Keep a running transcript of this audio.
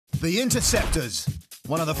The Interceptors,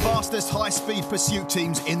 one of the fastest high-speed pursuit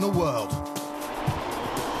teams in the world.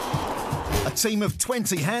 A team of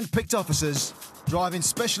 20 hand-picked officers driving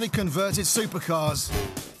specially converted supercars.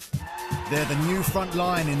 They're the new front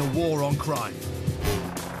line in the war on crime.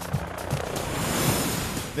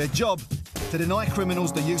 Their job, to deny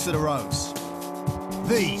criminals the use of the roads.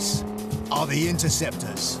 These are the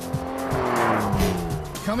Interceptors.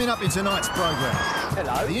 Coming up in tonight's programme,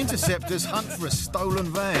 hello. The Interceptors hunt for a stolen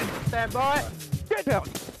van. Stand by. Get down.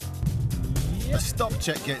 A stop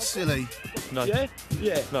check gets silly. No. Yeah?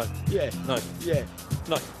 Yeah. No. Yeah. No. Yeah.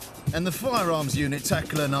 No. And the firearms unit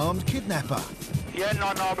tackle an armed kidnapper. Yeah,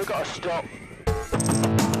 no, we've got to stop.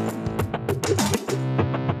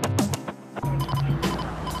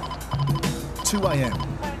 "2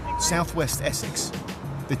 a.m, southwest Essex.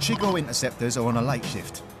 The Chigwell Interceptors are on a late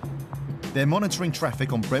shift. They're monitoring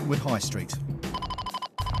traffic on Brentwood High Street.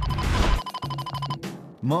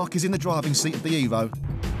 Mark is in the driving seat of the Evo.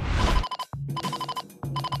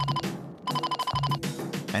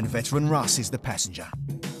 And veteran Russ is the passenger.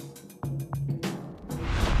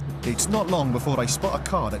 It's not long before they spot a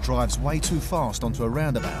car that drives way too fast onto a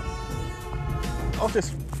roundabout. I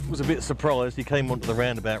just was a bit surprised. He came onto the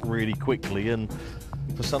roundabout really quickly, and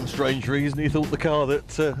for some strange reason he thought the car that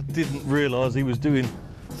didn't realise he was doing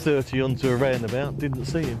 30 onto a roundabout didn't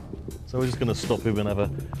see him. So we're just going to stop him and have a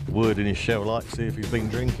word in his shell light, see if he's been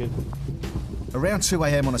drinking. Around 2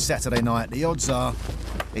 a.m. on a Saturday night, the odds are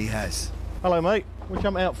he has. Hello mate, will you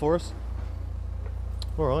jump out for us?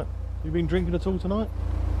 Alright, you been drinking at all tonight?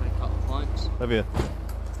 A couple of pints. Have you?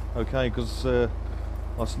 Okay, because I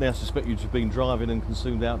now suspect you to have been driving and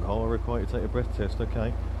consumed alcohol. I require you to take a breath test,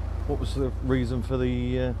 okay. What was the reason for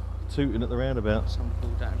the tooting at the roundabout? Someone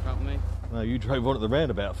pulled out in front of me. No, you drove on at the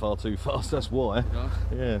roundabout far too fast, that's why. Did I?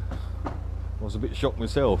 Yeah. I was a bit shocked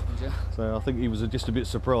myself. Did you? So I think he was just a bit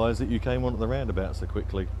surprised that you came on at the roundabout so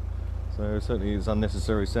quickly. So certainly it's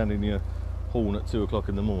unnecessary sounding your horn at 2 o'clock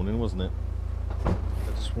in the morning, wasn't it? I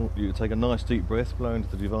just want you to take a nice deep breath, blow into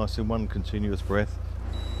the device in one continuous breath.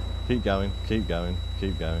 Keep going, keep going,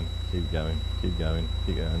 keep going, keep going, keep going,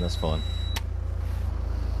 keep going, that's fine.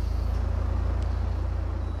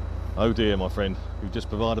 Oh dear, my friend, you've just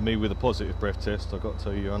provided me with a positive breath test. I've got to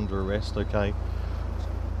tell you, you're under arrest, okay?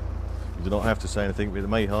 You do not have to say anything, but it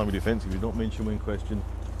may harm your defence if you do not mention when questioned,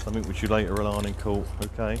 something which you later rely on in court,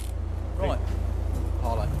 okay? Right.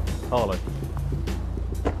 Harlow. Harlow.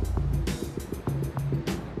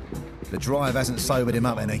 The drive hasn't sobered him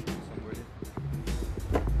up any.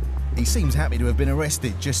 He seems happy to have been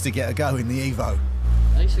arrested just to get a go in the Evo.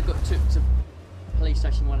 At least I got took to police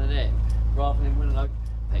station one of them, rather than one of those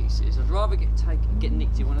pieces. I'd rather get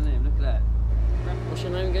nicked in one of them. Look at that. What's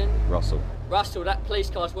your name again? Russell. Russell, that police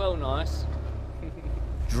car's well nice.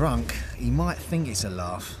 Drunk, he might think it's a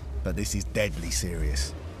laugh, but this is deadly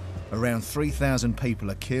serious. Around 3,000 people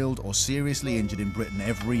are killed or seriously injured in Britain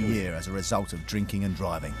every year as a result of drinking and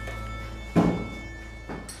driving.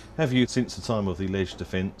 Have you, since the time of the alleged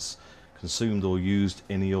offence, consumed or used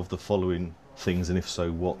any of the following things, and if so,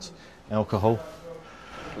 what? Alcohol?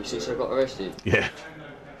 You since I got arrested? Yeah.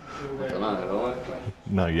 I don't know, have I?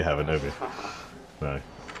 No, you haven't, have you? No.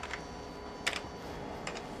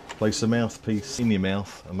 Place a mouthpiece in your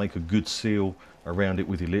mouth and make a good seal around it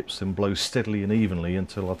with your lips and blow steadily and evenly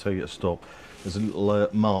until I tell you to stop. There's a little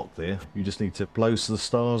mark there. You just need to blow so the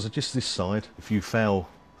stars are just this side. If you fail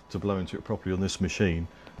to blow into it properly on this machine,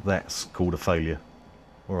 that's called a failure.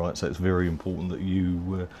 Alright, so it's very important that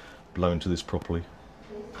you blow into this properly.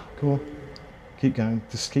 Come on. Keep going.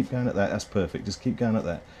 Just keep going at that. That's perfect. Just keep going at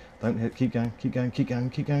that. Don't hit. Keep going. Keep going. Keep going.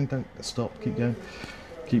 Keep going. Don't stop. Keep going.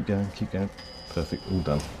 Keep going. Keep going. Perfect. All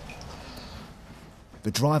done.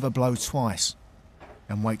 The driver blows twice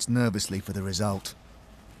and waits nervously for the result.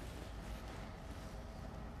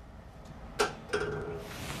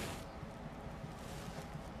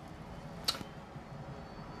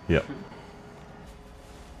 Yep.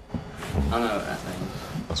 I know what that means.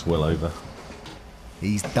 That's well over.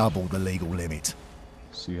 He's double the legal limit.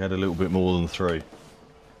 So you had a little bit more than 3.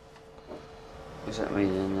 What's that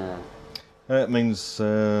mean then? It means,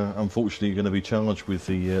 unfortunately, you're going to be charged with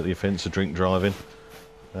the offence of drink driving,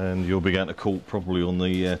 and you'll be going to court probably on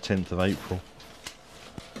the 10th of April.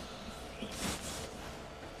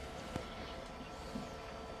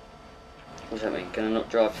 What's that mean? Can I not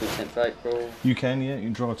drive till 10th of April? You can, yeah. You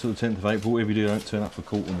can drive till the 10th of April. If you do, don't turn up for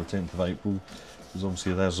court on the 10th of April, because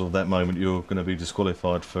obviously, as of that moment, you're going to be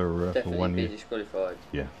disqualified for 1 year. Definitely be disqualified.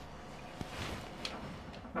 Yeah.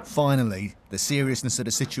 Finally, the seriousness of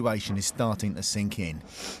the situation is starting to sink in.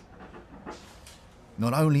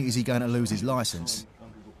 Not only is he going to lose his licence,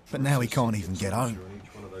 but now he can't even get home.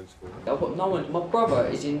 I've got no one. My brother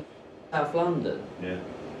is in South London. Yeah.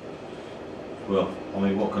 Well, I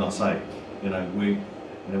mean, what can I say? You know,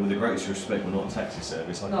 with the greatest respect, we're not a taxi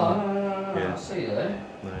service. No, Yeah. I see that.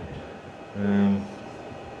 No.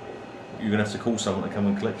 You're going to have to call someone to come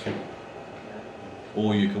and collect you.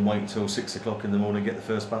 Or you can wait till 6 o'clock in the morning and get the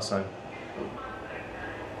first bus home.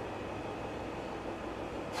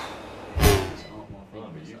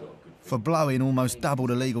 For blowing almost double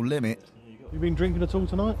the legal limit, You been drinking at all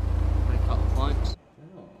tonight? A couple of pints.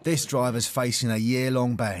 this driver's facing a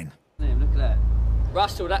year-long ban. Damn, look at that.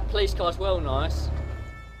 Russell, that police car's well nice.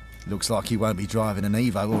 Looks like he won't be driving an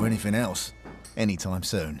Evo or anything else anytime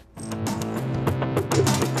soon.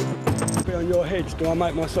 Be on your heads, do I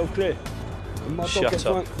make myself clear? And my dog Shut gets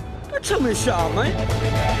up. one- Don't tell me to shut up,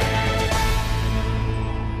 mate.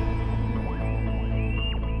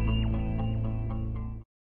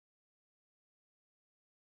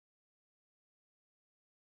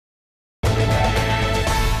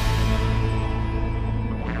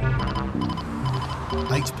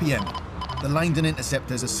 £8 p.m. The Langdon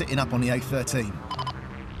Interceptors are sitting up on the A13.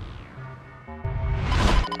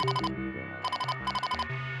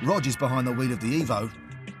 Rog is behind the wheel of the Evo.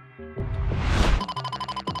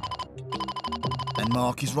 And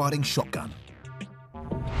Mark is riding shotgun.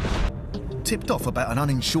 Tipped off about an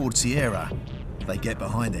uninsured Sierra, they get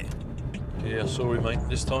behind it. Yeah, sorry mate,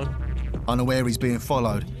 this time. Unaware he's being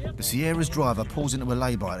followed, the Sierra's driver pulls into a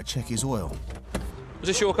lay-by to check his oil. Was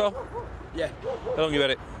this your car? Yeah. How long you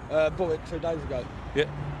had it? Bought it 2 days ago. Yeah.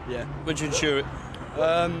 Yeah. When did you insure it?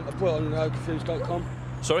 I bought it on confused.com.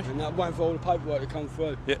 Sorry? And I'm waiting for all the paperwork to come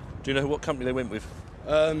through. Yeah. Do you know what company they went with?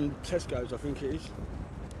 Tesco's, I think it is.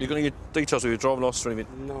 You got any details of your driving licence or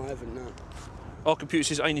anything? No, I haven't, no. Our computer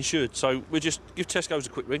says ain't insured, so we'll just give Tesco's a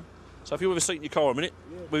quick ring. So if you have a seat in your car a minute,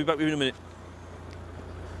 we'll be back with you in a minute.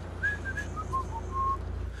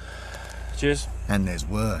 Cheers. And there's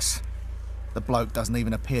worse. The bloke doesn't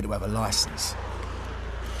even appear to have a licence.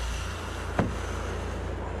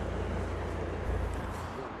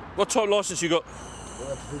 What type of licence you got?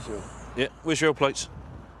 Visual. Yeah. Where's your L plates?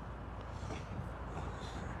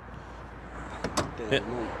 Damn, Yeah.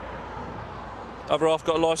 no. Other half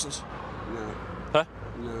got a licence? No. Huh?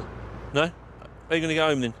 No. No? How are you going to go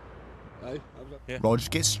home then? Hey? Yeah. Rog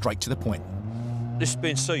gets straight to the point. This is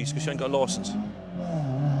being seized because you ain't got a licence.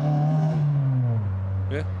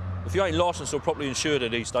 Yeah? If you ain't licensed or properly insured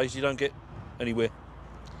these days, you don't get anywhere.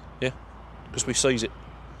 Yeah? Because we seize it.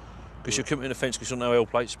 Because you're committing an offence because you're on no L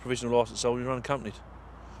plates, provisional licence holder, you're unaccompanied.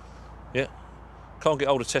 Yeah? Can't get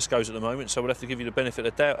hold of Tesco's at the moment, so we'll have to give you the benefit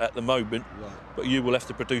of the doubt at the moment, Right. but you will have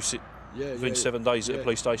to produce it within 7 days at a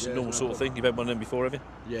police station, normal sort of thing. You've had one of them before, have you?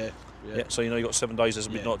 Yeah. Yeah, so you know you've got 7 days as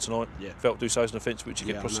of midnight tonight. Yeah. Failed to do so as an offence which you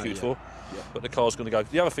Yeah, get I know, prosecuted yeah. for. Yeah. But the car's going to go.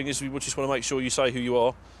 The other thing is we just want to make sure you say who you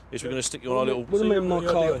are, is we're going to stick you on our little... What do you mean my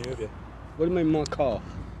car? on you, have you? What do you mean my car?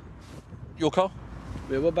 Your car?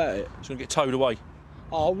 Yeah, what about it? It's going to get towed away.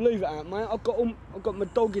 Oh, I'll leave it out, mate. I've got my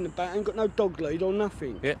dog in the back. I ain't got no dog lead or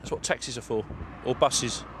nothing. Yeah, that's what taxis are for. Or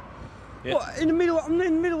buses. Yeah. What? I'm in the middle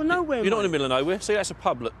of nowhere, You're not in the mate. middle of nowhere. See, that's a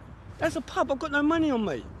pub, look. That's a pub. I've got no money on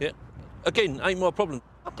me. Yeah. Again, ain't my problem.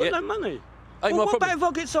 I've got Yeah. no money. Ain't Well, my what problem. about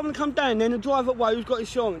if I get someone to come down there and drive away who's got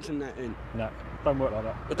insurance and that in? No, don't work like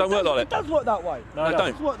that. It don't work like It that. does work that way. No, it It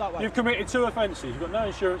don't. does work that way. You've committed 2 offences. You've got no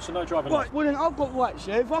insurance and no driving Right, licence. well then I've got rights,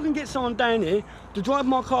 yeah. If I can get someone down here to drive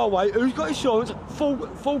my car away who's got insurance,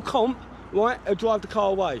 full comp, right, to drive the car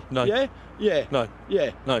away. No. Yeah? Yeah. No.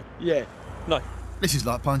 Yeah. No. Yeah. No. This is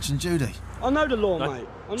like Punch and Judy. I know the law, No. mate.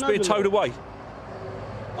 I It's know being the towed law. away.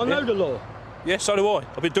 I know Yeah. the law. Yeah, so do I.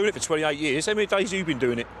 I've been doing it for 28 years. How many days have you been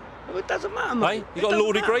doing it? Well, it doesn't matter, mate. Hey, you It got a doesn't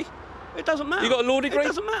law matter. degree? It doesn't matter. You got a law degree? It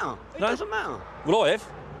doesn't matter. It No? doesn't matter. Well, I have.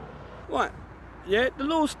 Right. Yeah, the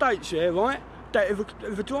law states, yeah, right, that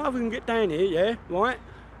if a driver can get down here, yeah, right,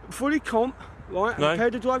 fully comp, right, and No.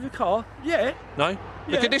 prepared to drive your car, yeah. No.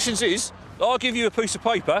 The Yeah. conditions is, I'll give you a piece of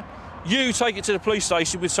paper, you take it to the police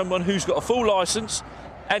station with someone who's got a full licence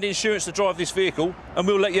and insurance to drive this vehicle, and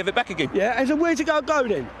we'll let you have it back again. Yeah, and so where's it go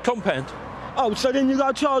then? Compound. Oh, so then you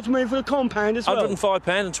got to charge me for the compound as well?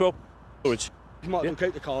 £105 and 12 storage. You might as well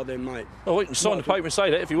keep the car then, mate. Oh, we can sign the paper and say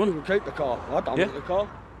that if you You want. can keep the car. I don't Yeah. want the car.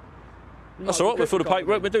 You That's might all as right, we're well full keep of the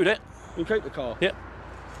paperwork, car we'll do that. then. You can keep the car. Yeah.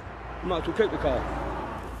 You might as well keep the car.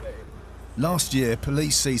 Last year,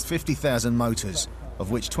 police seized 50,000 motors, of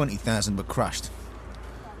which 20,000 were crushed.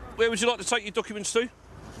 Where would you like to take your documents to?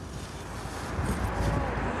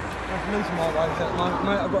 I'm losing my ways at the moment,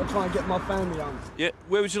 mate. I've got to try and get my family home. Yeah,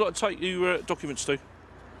 where would you like to take your documents to?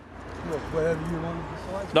 Look, wherever you want to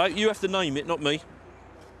decide. No, you have to name it, not me.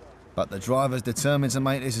 But the driver's determined to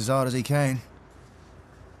make this as hard as he can.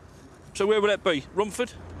 So where would that be?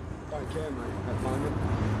 Romford? Don't care, mate, at the moment.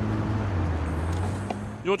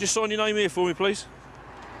 You want to just sign your name here for me, please?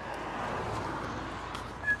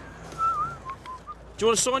 Do you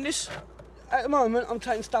want to sign this? At the moment, I'm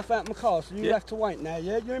taking stuff out of my car, so you Yeah. have to wait now,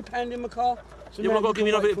 yeah? You're impounding my car. So Yeah, well, I've got to give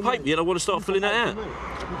you another bit of paper yet. I want to start filling that out. You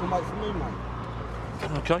can wait for me,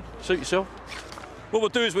 mate. Okay, suit yourself. What we'll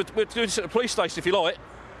do is we'll do this at the police station if you like.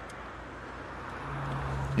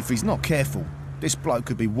 If he's not careful, this bloke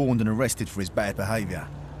could be warned and arrested for his bad behaviour.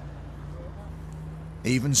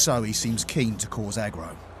 Even so, he seems keen to cause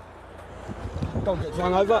aggro. Dog gets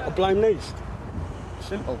run over, I blame these.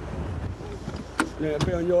 Simple. Yeah, it'll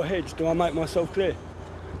be on your heads. Do I make myself clear?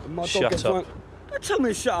 If my dog Shut gets up. run... Don't tell me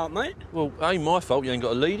to shut up, mate. Well, it ain't my fault you ain't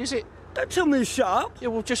got a lead, is it? Don't tell me to shut up. Yeah,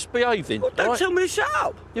 well, just behave then. Well, don't right? tell me to shut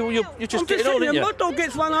up. Yeah, well, you're just I'm getting just on, saying, aren't you? my dog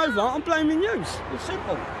gets run over, I'm blaming you. It's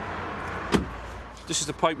simple. This is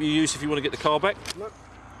the paper you use if you want to get the car back. No.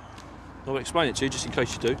 I'll explain it to you just in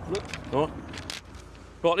case you do. No. All right.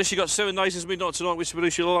 Right, this you got 7 days since midnight tonight, which to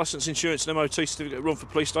produce your licence, insurance and MOT certificate run for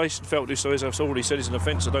police station. Failed to do so, as I've already said, is an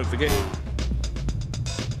offence, so don't forget.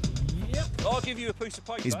 Yep. I'll give you a piece of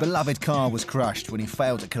paper. His beloved car was crushed when he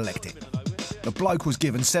failed to collect it. The bloke was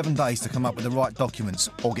given 7 days to come up with the right documents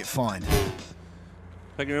or get fined.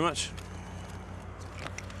 Thank you very much.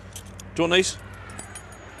 Do you want these?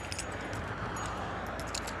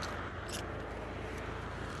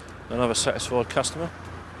 Another satisfied customer.